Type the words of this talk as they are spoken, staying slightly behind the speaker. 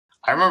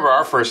I remember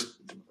our first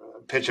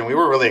pitch, and we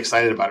were really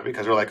excited about it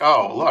because we're like,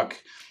 oh,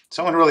 look,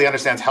 someone who really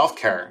understands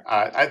healthcare.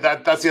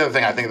 That's the other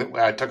thing I think that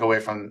I took away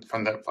from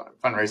the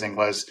fundraising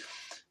was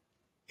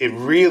it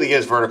really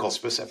is vertical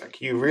specific.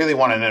 You really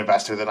want an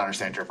investor that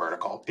understands your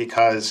vertical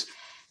because,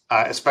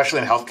 especially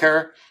in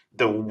healthcare,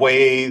 the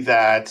way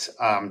that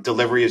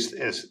delivery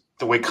is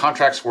the way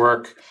contracts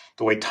work,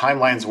 the way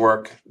timelines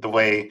work, the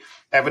way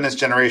evidence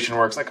generation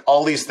works, like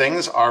all these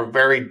things are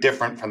very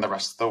different from the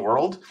rest of the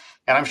world.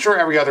 And I'm sure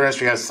every other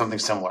industry has something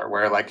similar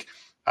where like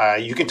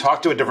you can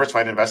talk to a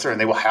diversified investor and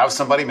they will have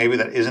somebody maybe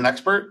that is an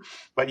expert,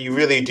 but you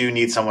really do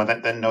need someone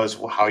that knows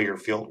how your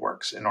field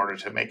works in order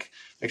to make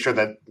sure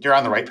that you're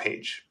on the right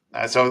page.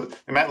 So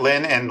we met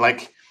Lynne, and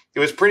like it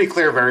was pretty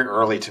clear very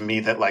early to me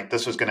that like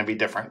this was going to be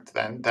different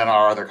than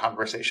our other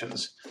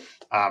conversations.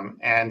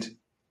 And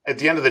at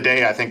the end of the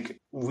day, I think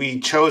we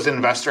chose an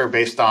investor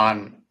based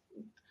on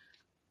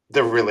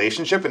the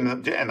relationship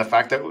and the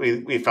fact that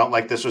we felt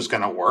like this was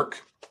going to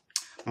work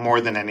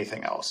more than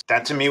anything else.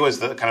 That to me was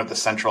the kind of the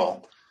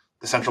central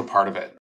part of it.